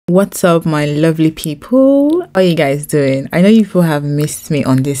What's up, my lovely people? How are you guys doing? I know you people have missed me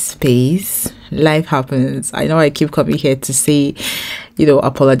on this space. Life happens. I know I keep coming here to say,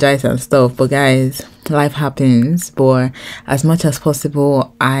 apologize and stuff, but guys, life happens. But as much as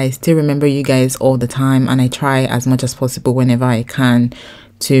possible, I still remember you guys all the time, and I try as much as possible whenever I can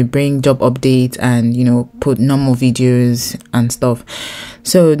to bring job updates and put normal videos and stuff.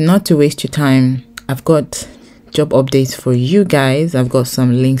 So not to waste your time, I've got job updates for you guys. I've got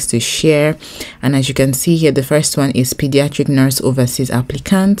some links to share, and as you can see here, the first one is pediatric nurse overseas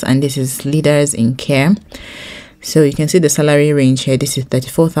applicant, and this is leaders in care. So you can see the salary range here. This is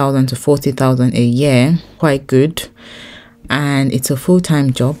 34,000 to 40,000 a year. Quite good, and it's a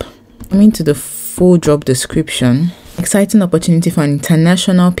full-time job. Coming to the full job description: exciting opportunity for an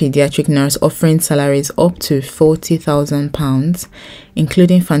international pediatric nurse, offering salaries up to £40,000,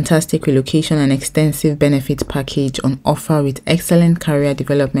 including fantastic relocation and extensive benefit package on offer with excellent career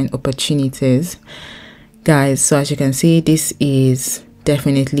development opportunities. Guys, so as you can see, this is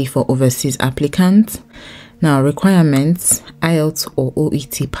definitely for overseas applicants. Now, requirements: IELTS or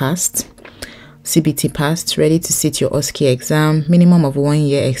OET passed, CBT passed, ready to sit your OSCE exam, minimum of 1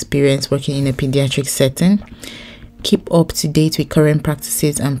 year experience working in a pediatric setting. Keep up to date with current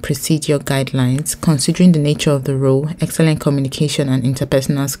practices and procedure guidelines. Considering the nature of the role, excellent communication and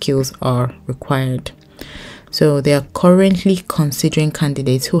interpersonal skills are required. So they are currently considering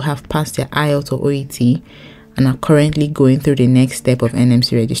candidates who have passed their IELTS or OET and are currently going through the next step of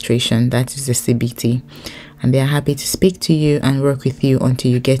NMC registration, that is the CBT. And they are happy to speak to you and work with you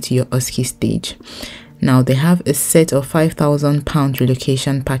until you get to your OSCE stage. Now, they have a set of £5,000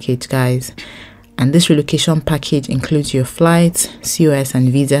 relocation package, guys. And this relocation package includes your flights, COS and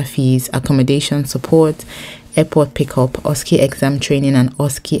visa fees, accommodation support, airport pickup, OSCE exam training and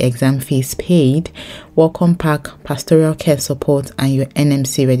OSCE exam fees paid, welcome pack, pastoral care support, and your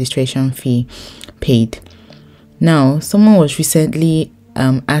NMC registration fee paid. Now, someone was recently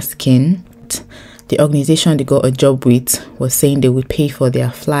asking, the organization they got a job with was saying they would pay for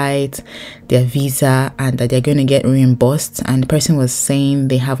their flight, their visa, and that they're going to get reimbursed. And the person was saying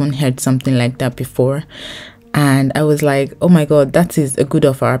they haven't heard something like that before. And I was like, oh my god, that is a good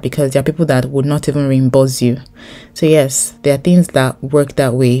offer, because there are people that would not even reimburse you. So yes, there are things that work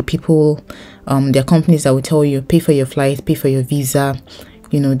that way. People, there are companies that will tell you pay for your flight, pay for your visa.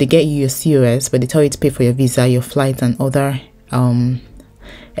 They get you your COS, but they tell you to pay for your visa, your flight, and other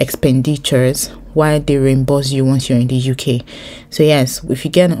expenditures, while they reimburse you once you're in the UK. So yes, if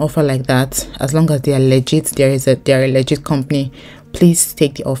you get an offer like that, as long as they are legit, they're a legit company, please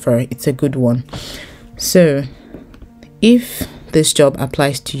take the offer. It's a good one. So if this job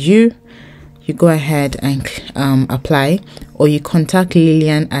applies to you, you go ahead and apply, or you contact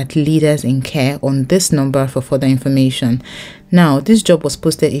Lillian at Leaders in Care on this number for further information. Now, this job was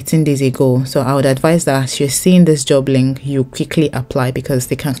posted 18 days ago, so I would advise that as you're seeing this job link, you quickly apply, because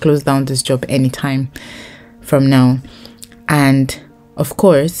they can close down this job anytime from now. And of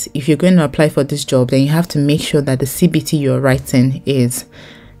course, if you're going to apply for this job, then you have to make sure that the CBT you're writing is,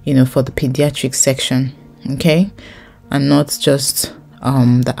 for the pediatric section, okay, and not just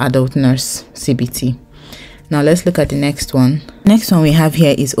the adult nurse CBT. Now let's look at the next one. Next one we have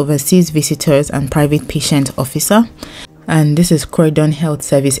here is overseas visitors and private patient officer, and this is Croydon Health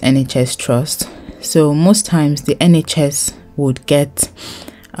Service NHS Trust. So most times the NHS would get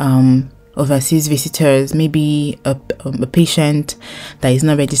overseas visitors, maybe a patient that is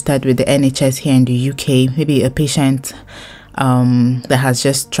not registered with the NHS here in the UK, maybe a patient that has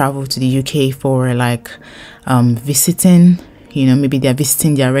just traveled to the UK for visiting, maybe they're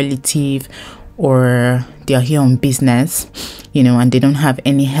visiting their relative, or they are here on business, and they don't have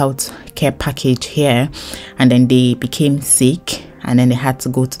any health care package here, and then they became sick and then they had to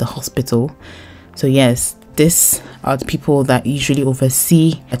go to the hospital. So yes, these are the people that usually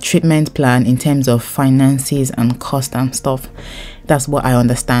oversee a treatment plan in terms of finances and cost and stuff. That's what I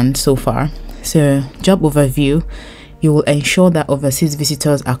understand so far. So job overview: you will ensure that overseas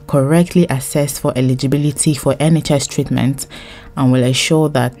visitors are correctly assessed for eligibility for NHS treatment, and will ensure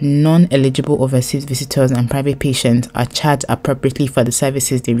that non-eligible overseas visitors and private patients are charged appropriately for the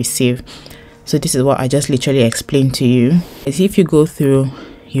services they receive. So this is what I just literally explained to you. If you go through,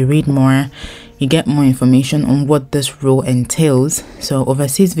 you read more, you get more information on what this role entails. So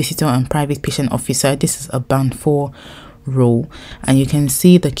overseas visitor and private patient officer, this is a band 4 role, and you can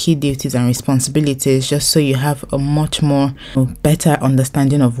see the key duties and responsibilities, just so you have a much more better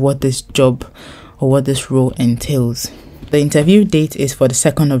understanding of what this job or what this role entails. The interview date is for the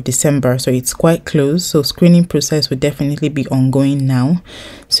 2nd of December, so it's quite close. So screening process will definitely be ongoing now.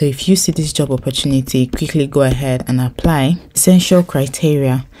 So if you see this job opportunity, quickly go ahead and apply. Essential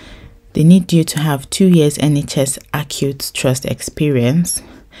criteria: they need you to have 2 years NHS acute trust experience.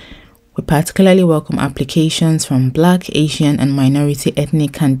 We particularly welcome applications from Black, Asian and minority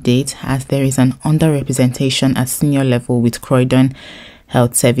ethnic candidates, as there is an underrepresentation at senior level with Croydon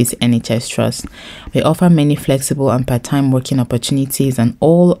Health Service NHS Trust. We offer many flexible and part-time working opportunities, and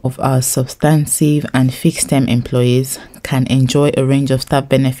all of our substantive and fixed-term employees can enjoy a range of staff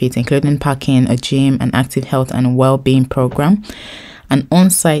benefits, including parking, a gym, an active health and well-being program, an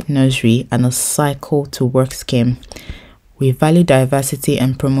on-site nursery, and a cycle to work scheme. We value diversity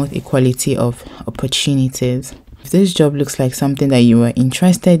and promote equality of opportunities. If this job looks like something that you are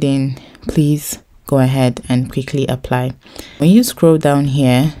interested in, please go ahead and quickly apply. When you scroll down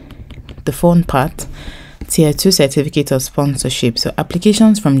here, the fun part, Tier 2 certificate of sponsorship. So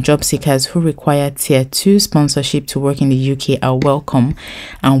applications from job seekers who require Tier 2 sponsorship to work in the UK are welcome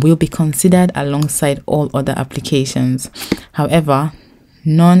and will be considered alongside all other applications. However,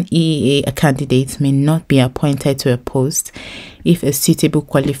 non-EEA candidates may not be appointed to a post if a suitable,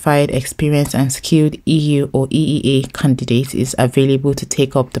 qualified, experienced and skilled EU or EEA candidate is available to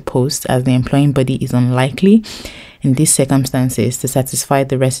take up the post, as the employing body is unlikely in these circumstances to satisfy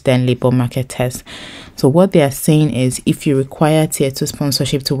the resident labour market test. So what they are saying is, if you require Tier 2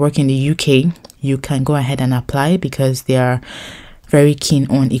 sponsorship to work in the UK, you can go ahead and apply, because they are very keen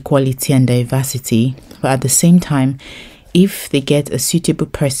on equality and diversity. But at the same time, if they get a suitable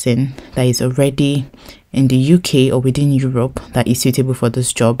person that is already in the UK or within Europe that is suitable for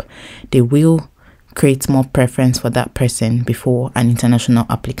this job, they will create more preference for that person before an international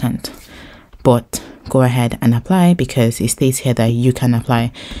applicant. But go ahead and apply, because it states here that you can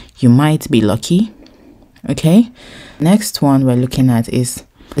apply. You might be lucky. Okay, next one we're looking at is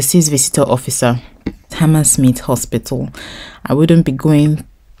the CIS Visitor Officer, Hammersmith Hospital. I wouldn't be going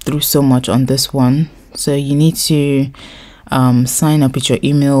through so much on this one. So you need to sign up with your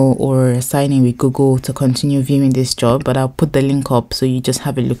email or sign in with Google to continue viewing this job, but I'll put the link up so you just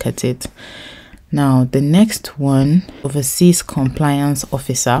have a look at it. Now the next one, Overseas Compliance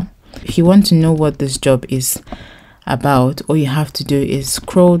Officer. If you want to know what this job is about, all you have to do is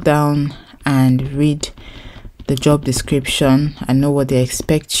scroll down and read the job description and know what they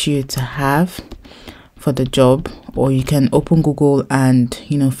expect you to have for the job, or you can open Google and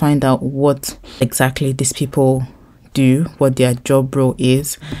find out what exactly these people do, what their job role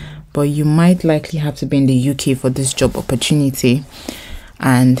is. But you might likely have to be in the UK for this job opportunity.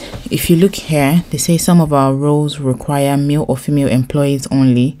 And if you look here, they say some of our roles require male or female employees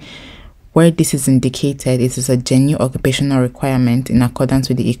only. Where this is indicated, it is a genuine occupational requirement in accordance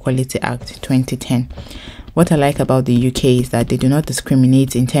with the Equality Act 2010. What I like about the UK is that they do not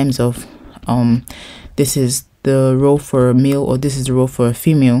discriminate in terms of this is the role for a male or this is the role for a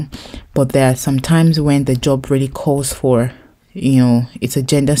female, but there are some times when the job really calls for, it's a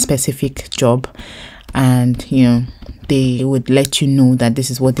gender specific job, and they would let you know that this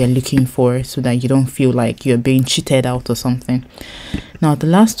is what they're looking for, so that you don't feel like you're being cheated out or something. Now the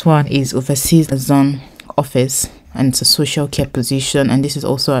last one is Overseas Zone Office, and it's a social care position, and this is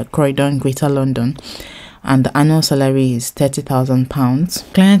also at Croydon, Greater London, and the annual salary is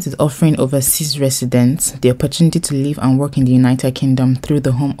 £30,000. Client is offering overseas residents the opportunity to live and work in the United Kingdom through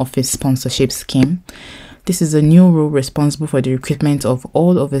the Home Office sponsorship scheme. This is a new role responsible for the recruitment of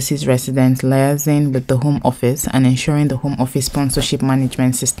all overseas residents, liaising with the Home Office and ensuring the Home Office sponsorship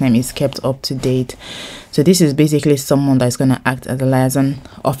management system is kept up to date. So this is basically someone that's going to act as a liaison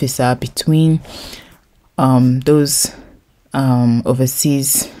officer between those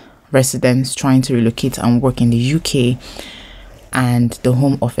overseas residents trying to relocate and work in the UK and the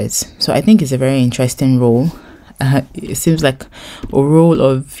Home Office. So I think it's a very interesting role. It seems like a role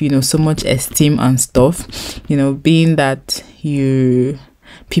of so much esteem and stuff, being that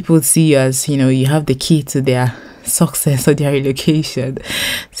people see you as you have the key to their success or their relocation.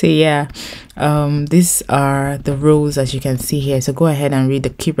 So yeah, these are the roles as you can see here. So go ahead and read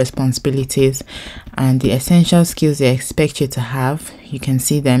the key responsibilities and the essential skills they expect you to have. You can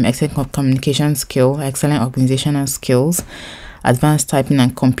see them: excellent communication skill, excellent organizational skills, advanced typing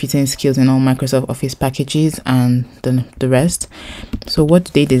and computing skills in all Microsoft Office packages, and the rest. So what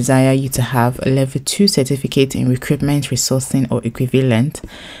do they desire you to have? A level 2 certificate in recruitment, resourcing or equivalent,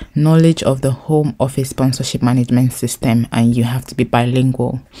 knowledge of the Home Office sponsorship management system, and you have to be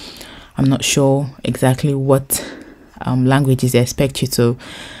bilingual. I'm not sure exactly what languages they expect you to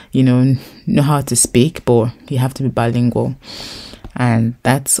know how to speak, but you have to be bilingual. And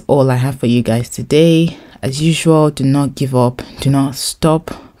that's all I have for you guys today. As usual, do not give up, do not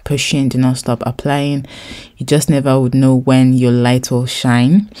stop pushing, do not stop applying. You just never would know when your light will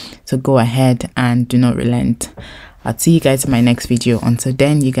shine. So go ahead and do not relent. I'll see you guys in my next video. Until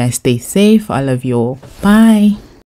then, you guys stay safe. I love you all. Bye.